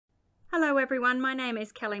Hello everyone, my name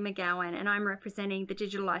is Kelly McGowan and I'm representing the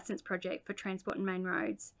Digital Licence Project for Transport and Main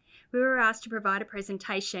Roads. We were asked to provide a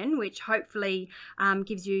presentation which hopefully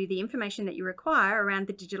gives you the information that you require around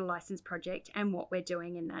the Digital Licence Project and what we're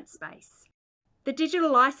doing in that space. The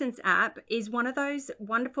Digital Licence app is one of those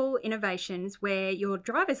wonderful innovations where your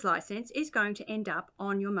driver's licence is going to end up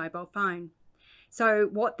on your mobile phone. So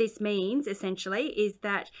what this means essentially is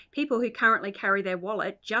that people who currently carry their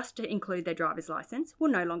wallet just to include their driver's license will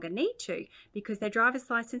no longer need to, because their driver's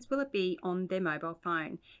license will be on their mobile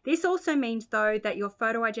phone. This also means though that your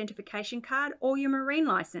photo identification card or your marine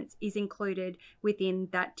license is included within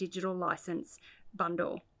that digital license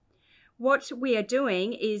bundle. What we are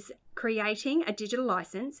doing is creating a digital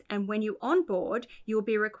license, and when you onboard, you'll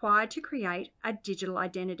be required to create a digital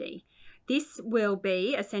identity. This will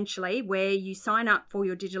be essentially where you sign up for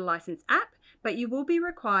your digital license app, but you will be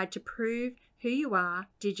required to prove who you are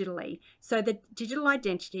digitally. So the digital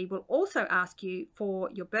identity will also ask you for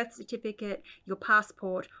your birth certificate, your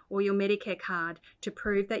passport, or your Medicare card to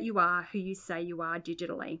prove that you are who you say you are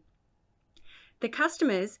digitally. The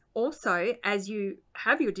customers also, as you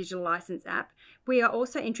have your digital license app, we are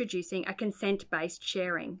also introducing a consent-based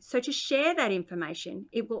sharing. So to share that information,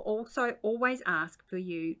 it will also always ask for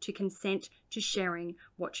you to consent to sharing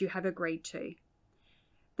what you have agreed to.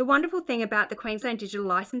 The wonderful thing about the Queensland Digital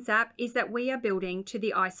Licence app is that we are building to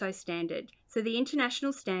the ISO standard, so the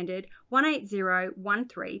International Standard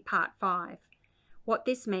 18013 Part 5. What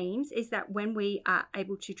this means is that when we are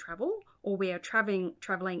able to travel, or we are traveling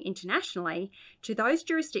internationally to those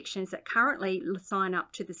jurisdictions that currently sign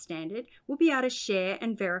up to the standard, we'll be able to share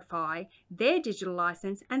and verify their digital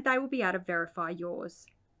license, and they will be able to verify yours.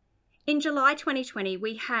 In July 2020,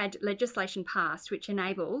 we had legislation passed which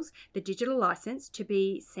enables the digital license to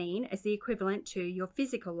be seen as the equivalent to your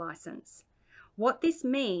physical license. What this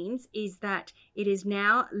means is that it is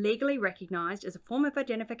now legally recognised as a form of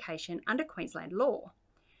identification under Queensland law.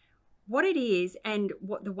 What it is, and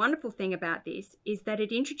what the wonderful thing about this, is that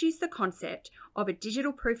it introduced the concept of a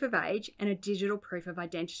digital proof of age and a digital proof of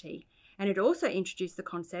identity. And it also introduced the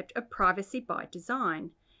concept of privacy by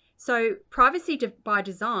design. So privacy by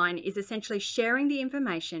design is essentially sharing the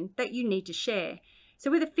information that you need to share. So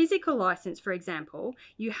with a physical license, for example,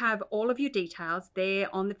 you have all of your details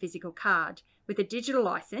there on the physical card. With a digital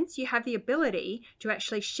license, you have the ability to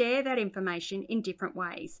actually share that information in different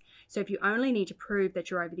ways. So if you only need to prove that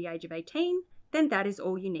you're over the age of 18, then that is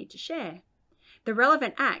all you need to share. The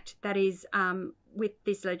relevant act that is with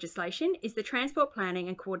this legislation is the Transport Planning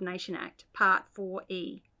and Coordination Act, Part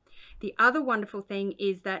 4E. The other wonderful thing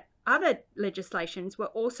is that other legislations were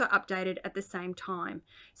also updated at the same time.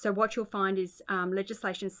 So what you'll find is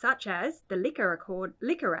legislation such as the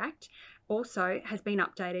Liquor Act also has been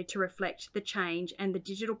updated to reflect the change and the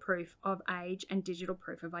digital proof of age and digital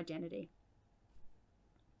proof of identity.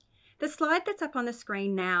 The slide that's up on the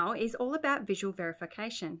screen now is all about visual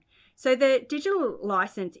verification. So the digital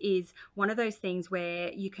license is one of those things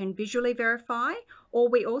where you can visually verify, or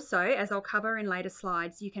we also, as I'll cover in later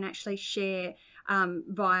slides, you can actually share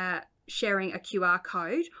via sharing a QR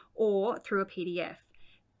code or through a PDF.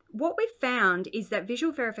 What we've found is that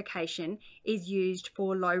visual verification is used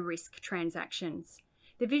for low-risk transactions.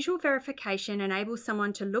 The visual verification enables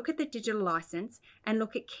someone to look at the digital license and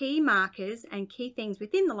look at key markers and key things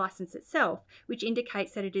within the license itself, which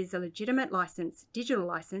indicates that it is a legitimate license, digital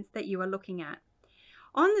license, that you are looking at.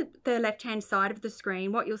 On the left-hand side of the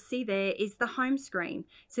screen, what you'll see there is the home screen.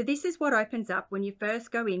 So this is what opens up when you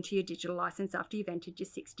first go into your digital license after you've entered your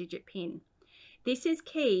 6-digit PIN. This is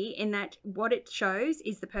key in that what it shows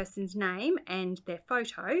is the person's name and their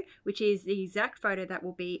photo, which is the exact photo that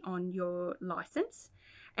will be on your license.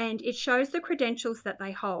 And it shows the credentials that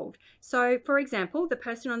they hold. So for example, the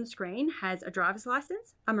person on the screen has a driver's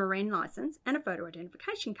license, a marine license, and a photo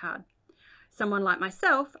identification card. Someone like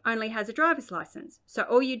myself only has a driver's license. So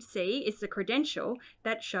all you'd see is the credential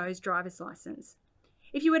that shows driver's license.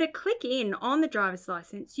 If you were to click in on the driver's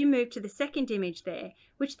license, you move to the second image there,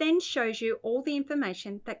 which then shows you all the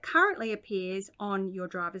information that currently appears on your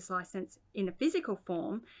driver's license in a physical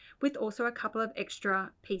form, with also a couple of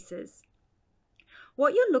extra pieces.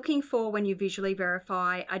 What you're looking for when you visually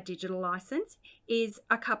verify a digital license is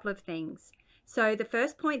a couple of things. So the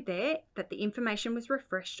first point there, that the information was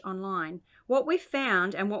refreshed online. What we've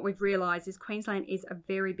found and what we've realised is Queensland is a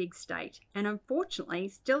very big state and unfortunately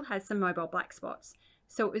still has some mobile black spots.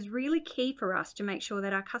 So it was really key for us to make sure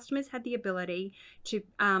that our customers had the ability to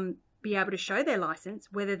be able to show their licence,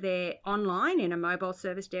 whether they're online in a mobile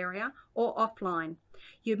serviced area or offline.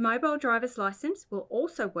 Your mobile driver's licence will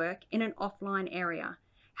also work in an offline area.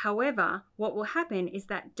 However, what will happen is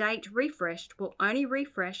that date refreshed will only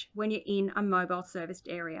refresh when you're in a mobile serviced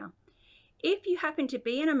area. If you happen to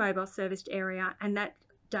be in a mobile serviced area and that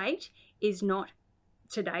date is not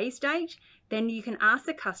today's date, then you can ask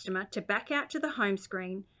the customer to back out to the home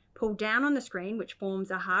screen, pull down on the screen, which forms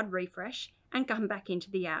a hard refresh, and come back into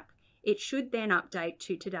the app. It should then update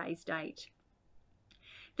to today's date.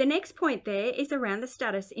 The next point there is around the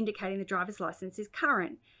status indicating the driver's license is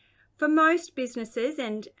current. For most businesses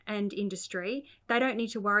and industry, they don't need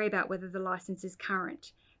to worry about whether the license is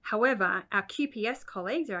current. However, our QPS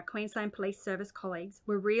colleagues, or our Queensland Police Service colleagues,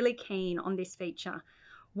 were really keen on this feature.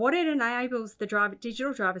 What it enables the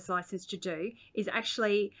digital driver's license to do is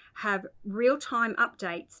actually have real-time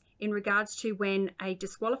updates in regards to when a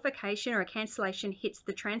disqualification or a cancellation hits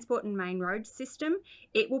the Transport and Main Road system.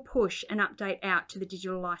 It will push an update out to the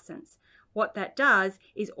digital license. What that does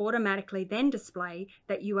is automatically then display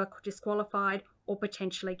that you are disqualified or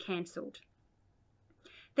potentially cancelled.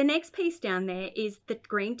 The next piece down there is the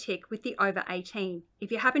green tick with the over 18. If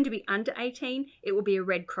you happen to be under 18, it will be a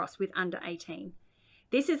red cross with under 18.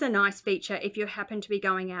 This is a nice feature if you happen to be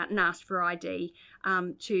going out and asked for ID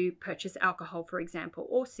to purchase alcohol, for example,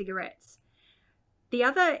 or cigarettes. The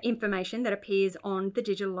other information that appears on the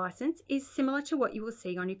digital license is similar to what you will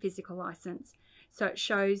see on your physical license. So it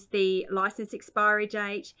shows the license expiry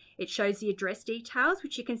date, it shows the address details,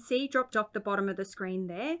 which you can see dropped off the bottom of the screen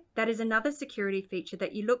there. That is another security feature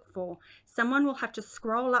that you look for. Someone will have to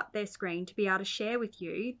scroll up their screen to be able to share with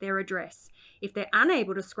you their address. If they're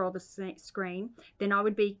unable to scroll the screen, then I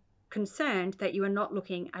would be concerned that you are not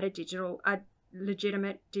looking at a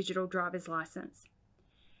legitimate digital driver's license.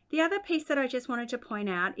 The other piece that I just wanted to point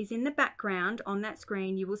out is in the background on that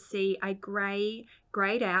screen, you will see a grayed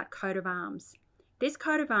out coat of arms. This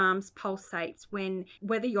coat of arms pulsates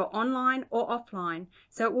whether you're online or offline,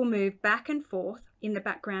 so it will move back and forth in the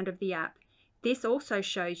background of the app. This also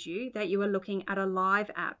shows you that you are looking at a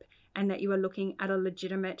live app and that you are looking at a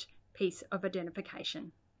legitimate piece of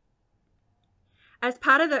identification. As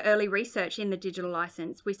part of the early research in the digital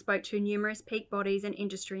license, we spoke to numerous peak bodies and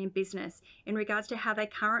industry and business in regards to how they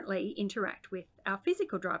currently interact with our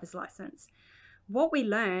physical driver's license. What we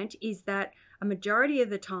learned is that a majority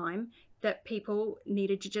of the time that people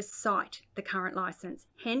needed to just cite the current license,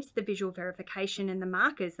 hence the visual verification and the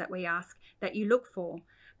markers that we ask that you look for.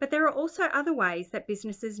 But there are also other ways that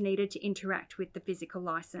businesses needed to interact with the physical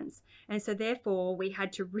license. And so therefore we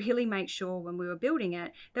had to really make sure when we were building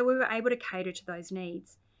it that we were able to cater to those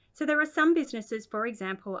needs. So there are some businesses, for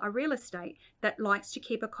example, a real estate that likes to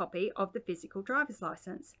keep a copy of the physical driver's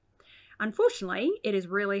license. Unfortunately, it is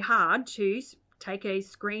really hard to take a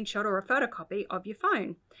screenshot or a photocopy of your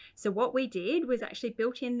phone. So what we did was actually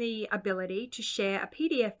built in the ability to share a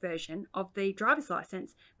PDF version of the driver's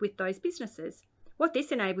license with those businesses. What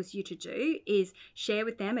this enables you to do is share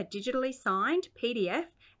with them a digitally signed PDF,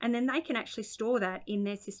 and then they can actually store that in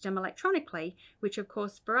their system electronically, which of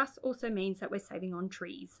course for us also means that we're saving on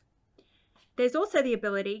trees. There's also the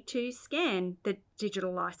ability to scan the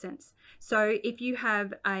digital license. So if you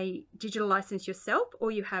have a digital license yourself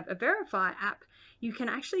or you have a Verify app, you can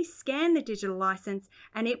actually scan the digital license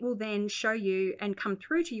and it will then show you and come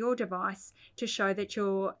through to your device to show that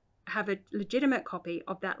you have a legitimate copy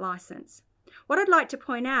of that license. What I'd like to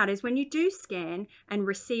point out is when you do scan and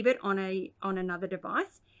receive it on another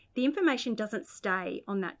device, the information doesn't stay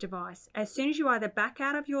on that device. As soon as you either back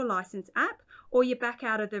out of your license app or you back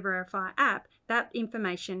out of the Verify app, that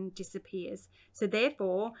information disappears. So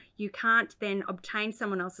therefore, you can't then obtain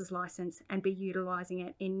someone else's license and be utilising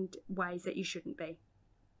it in ways that you shouldn't be.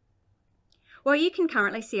 What you can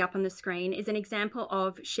currently see up on the screen is an example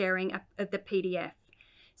of sharing the PDF.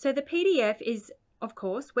 So the PDF is, of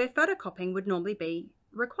course, where photocopying would normally be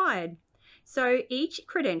required. So each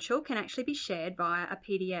credential can actually be shared via a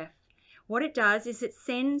PDF. What it does is it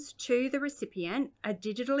sends to the recipient a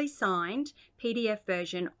digitally signed PDF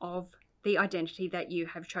version of the identity that you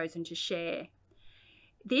have chosen to share.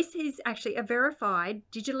 This is actually a verified,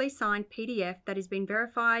 digitally signed PDF that has been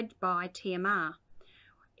verified by TMR.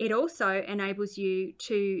 It also enables you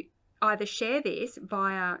to either share this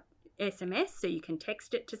via SMS, so you can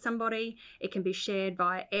text it to somebody, it can be shared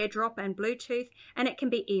via AirDrop and Bluetooth, and it can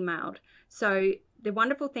be emailed. So the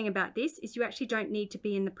wonderful thing about this is you actually don't need to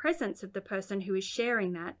be in the presence of the person who is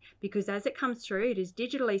sharing that, because as it comes through, it is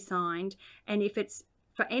digitally signed, and if it's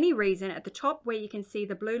for any reason at the top where you can see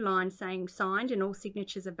the blue line saying signed and all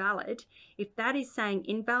signatures are valid, if that is saying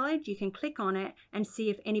invalid, you can click on it and see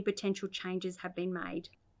if any potential changes have been made.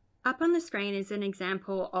 Up on the screen is an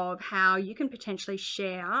example of how you can potentially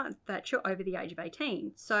share that you're over the age of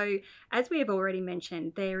 18. So as we have already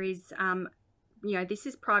mentioned, there is this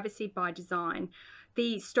is privacy by design.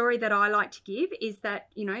 The story that I like to give is that,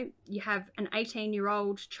 you have an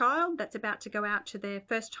 18-year-old child that's about to go out to their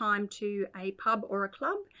first time to a pub or a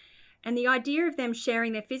club. And the idea of them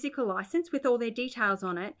sharing their physical license with all their details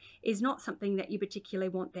on it is not something that you particularly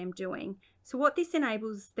want them doing. So what this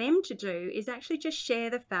enables them to do is actually just share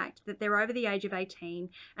the fact that they're over the age of 18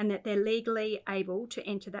 and that they're legally able to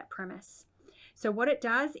enter that premise. So what it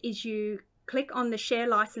does is you click on the share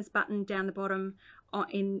license button down the bottom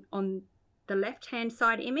on the left-hand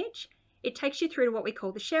side image. It takes you through to what we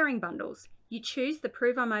call the sharing bundles. You choose the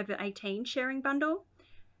Prove I'm Over 18 sharing bundle.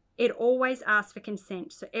 It always asks for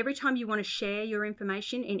consent. So every time you want to share your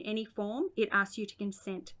information in any form, it asks you to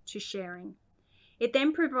consent to sharing. It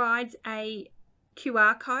then provides a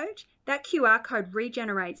QR code. That QR code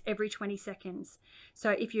regenerates every 20 seconds.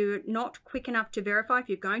 So if you're not quick enough to verify, if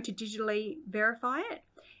you're going to digitally verify it,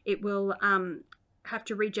 it will have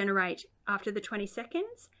to regenerate after the 20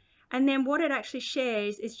 seconds. And then what it actually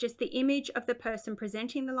shares is just the image of the person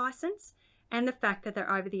presenting the license and the fact that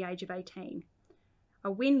they're over the age of 18.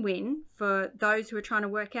 A win-win for those who are trying to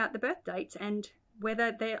work out the birth dates and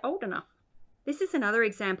whether they're old enough. This is another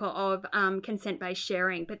example of consent-based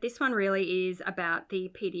sharing, but this one really is about the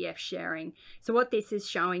PDF sharing. So what this is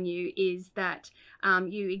showing you is that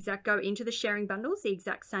you go into the sharing bundles the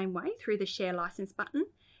exact same way through the share license button.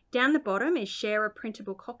 Down the bottom is share a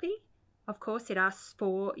printable copy. Of course, it asks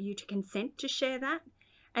for you to consent to share that.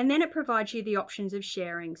 And then it provides you the options of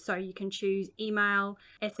sharing. So you can choose email,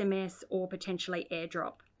 SMS, or potentially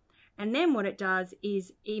AirDrop. And then what it does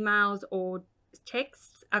is emails or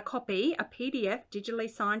texts a copy, a PDF, digitally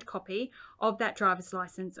signed copy of that driver's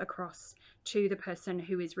license across to the person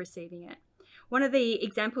who is receiving it. One of the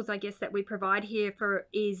examples, I guess, that we provide here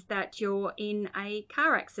is that you're in a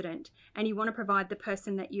car accident and you want to provide the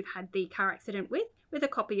person that you've had the car accident with a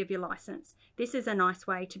copy of your license. This is a nice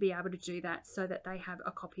way to be able to do that so that they have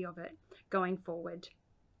a copy of it going forward.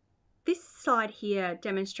 This slide here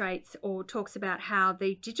demonstrates or talks about how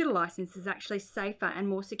the digital license is actually safer and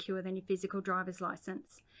more secure than your physical driver's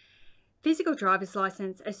license. Physical driver's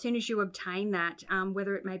license, as soon as you obtain that,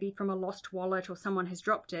 whether it may be from a lost wallet or someone has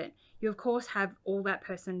dropped it, you of course have all that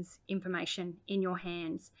person's information in your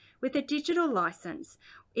hands. With a digital license,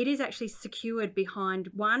 it is actually secured behind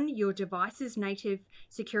your device's native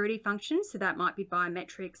security functions, so that might be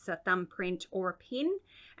biometrics, a thumbprint or a PIN,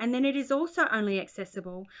 and then it is also only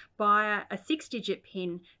accessible via a 6-digit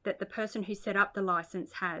PIN that the person who set up the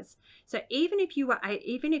license has. So even if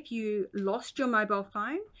you lost your mobile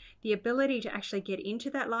phone, the ability to actually get into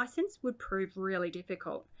that license would prove really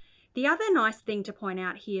difficult. The other nice thing to point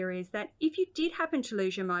out here is that if you did happen to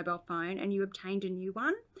lose your mobile phone and you obtained a new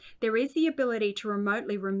one, there is the ability to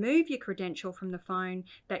remotely remove your credential from the phone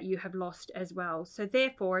that you have lost as well. So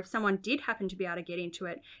therefore, if someone did happen to be able to get into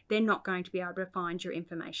it, they're not going to be able to find your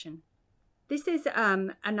information. This is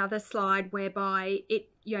another slide whereby it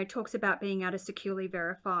talks about being able to securely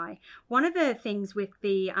verify. One of the things with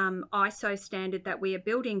the ISO standard that we are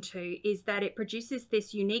building to is that it produces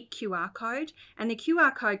this unique QR code, and the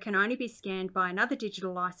QR code can only be scanned by another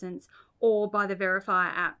digital license or by the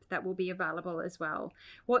Verifier app that will be available as well.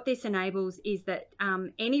 What this enables is that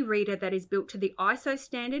any reader that is built to the ISO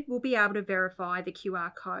standard will be able to verify the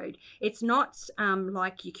QR code. It's not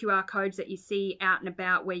like your QR codes that you see out and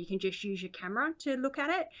about where you can just use your camera to look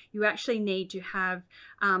at it. You actually need to have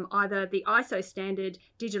either the ISO standard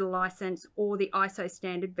digital license or the ISO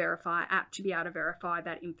standard Verifier app to be able to verify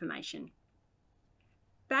that information.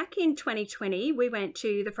 Back in 2020, we went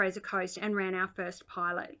to the Fraser Coast and ran our first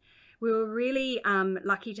pilot. We were really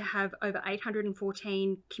lucky to have over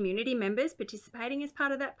 814 community members participating as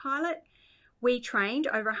part of that pilot. We trained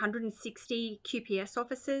over 160 QPS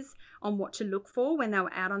officers on what to look for when they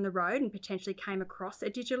were out on the road and potentially came across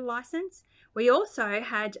a digital license. We also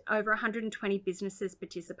had over 120 businesses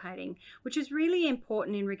participating, which is really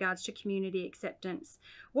important in regards to community acceptance.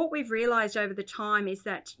 What we've realised over the time is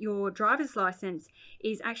that your driver's license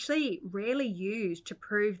is actually rarely used to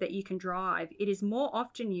prove that you can drive. It is more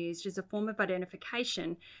often used as a form of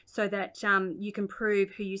identification so that you can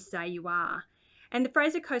prove who you say you are. And the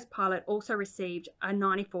Fraser Coast pilot also received a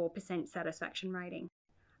 94% satisfaction rating.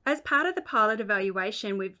 As part of the pilot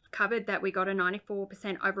evaluation, we've covered that we got a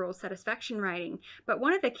 94% overall satisfaction rating. But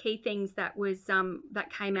one of the key things that was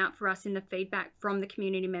that came out for us in the feedback from the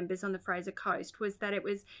community members on the Fraser Coast was that it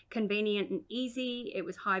was convenient and easy, it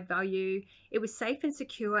was high value, it was safe and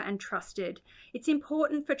secure and trusted. It's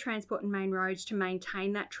important for Transport and Main Roads to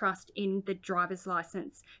maintain that trust in the driver's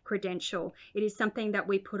license credential. It is something that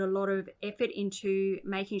we put a lot of effort into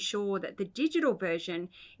making sure that the digital version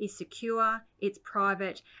is secure, it's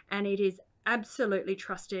private, and it is absolutely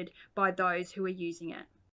trusted by those who are using it.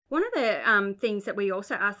 One of the things that we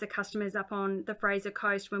also asked the customers up on the Fraser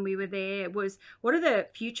Coast when we were there was, what are the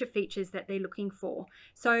future features that they're looking for?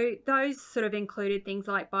 So those sort of included things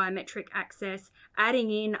like biometric access,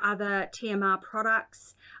 adding in other TMR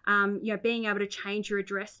products, being able to change your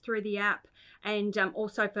address through the app, and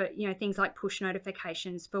also for things like push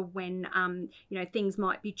notifications for when things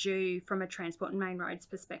might be due from a Transport and Main Roads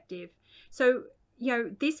perspective. So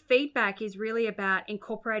this feedback is really about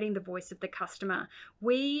incorporating the voice of the customer.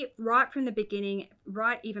 We, right from the beginning,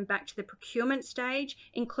 right even back to the procurement stage,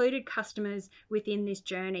 included customers within this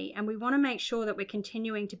journey. And we want to make sure that we're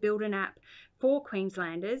continuing to build an app for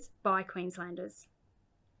Queenslanders by Queenslanders.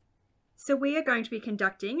 So we are going to be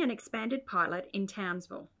conducting an expanded pilot in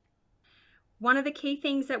Townsville. One of the key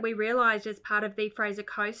things that we realised as part of the Fraser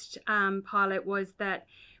Coast pilot was that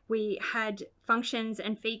we had functions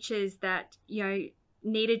and features that,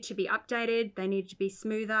 needed to be updated. They needed to be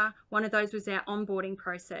smoother. One of those was our onboarding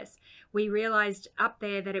process. We realized up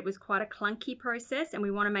there that it was quite a clunky process, and we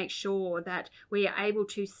want to make sure that we are able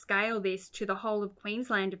to scale this to the whole of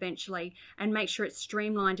Queensland eventually and make sure it's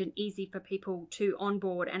streamlined and easy for people to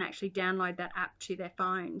onboard and actually download that app to their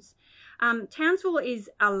phones. Townsville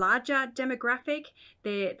is a larger demographic.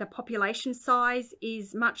 The population size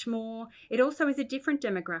is much more. It also is a different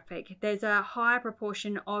demographic. There's a higher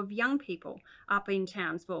proportion of young people up in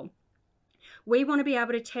Townsville. We want to be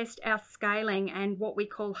able to test our scaling and what we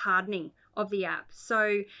call hardening of the app.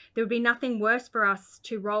 So there would be nothing worse for us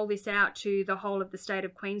to roll this out to the whole of the state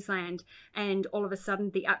of Queensland and all of a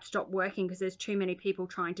sudden the app stopped working because there's too many people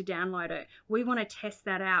trying to download it. We want to test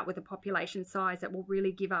that out with a population size that will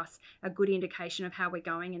really give us a good indication of how we're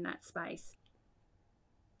going in that space.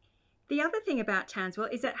 The other thing about Townsville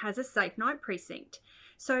is it has a Safe Night precinct.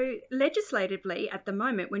 So legislatively, at the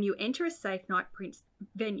moment, when you enter a Safe Night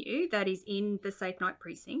venue that is in the Safe Night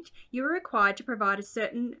precinct, you are required to provide a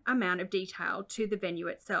certain amount of detail to the venue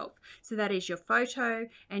itself. So that is your photo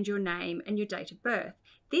and your name and your date of birth.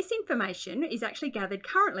 This information is actually gathered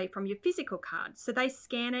currently from your physical card. So they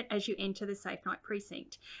scan it as you enter the Safe Night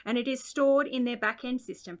precinct, and it is stored in their back-end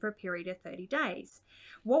system for a period of 30 days.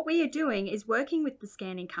 What we are doing is working with the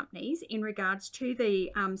scanning companies in regards to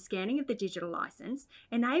the scanning of the digital license,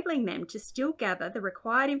 enabling them to still gather the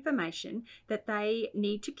required information that they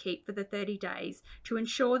need to keep for the 30 days to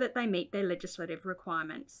ensure that they meet their legislative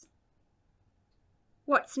requirements.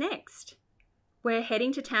 What's next? We're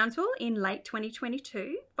heading to Townsville in late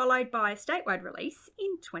 2022, followed by a statewide release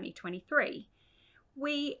in 2023.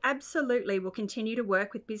 We absolutely will continue to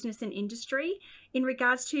work with business and industry in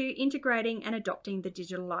regards to integrating and adopting the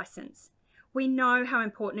digital license. We know how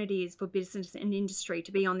important it is for business and industry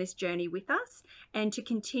to be on this journey with us and to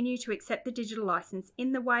continue to accept the digital license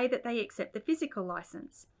in the way that they accept the physical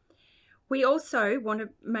license. We also want to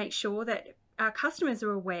make sure that our customers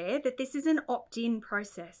are aware that this is an opt-in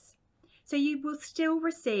process. So you will still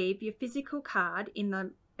receive your physical card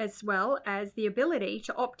as well as the ability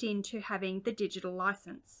to opt in to having the digital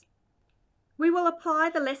license. We will apply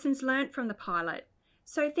the lessons learnt from the pilot.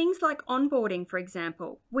 So things like onboarding, for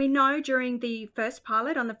example. We know during the first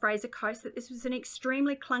pilot on the Fraser Coast that this was an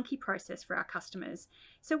extremely clunky process for our customers.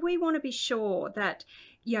 So we want to be sure that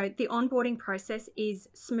the onboarding process is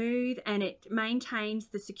smooth and it maintains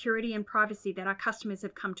the security and privacy that our customers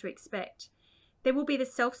have come to expect. There will be the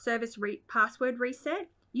self-service password reset,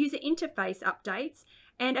 user interface updates,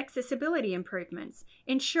 and accessibility improvements,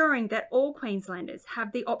 ensuring that all Queenslanders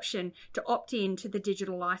have the option to opt in to the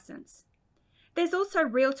digital license. There's also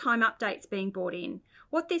real-time updates being brought in.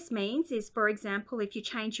 What this means is, for example, if you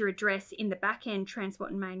change your address in the back-end Transport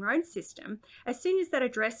and Main Roads system, as soon as that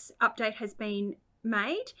address update has been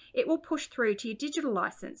made, it will push through to your digital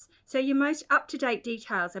license, so your most up-to-date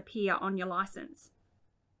details appear on your license.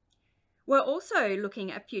 We're also looking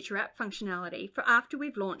at future app functionality for after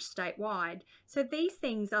we've launched statewide. So these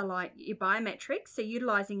things are like your biometrics, so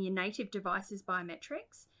utilising your native device's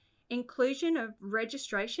biometrics, inclusion of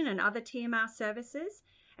registration and other TMR services,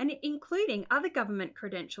 and including other government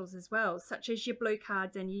credentials as well, such as your blue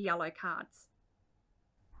cards and your yellow cards.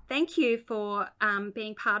 Thank you for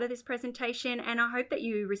being part of this presentation, and I hope that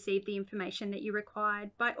you received the information that you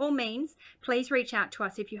required. By all means, please reach out to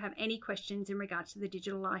us if you have any questions in regards to the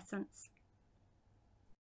digital licence.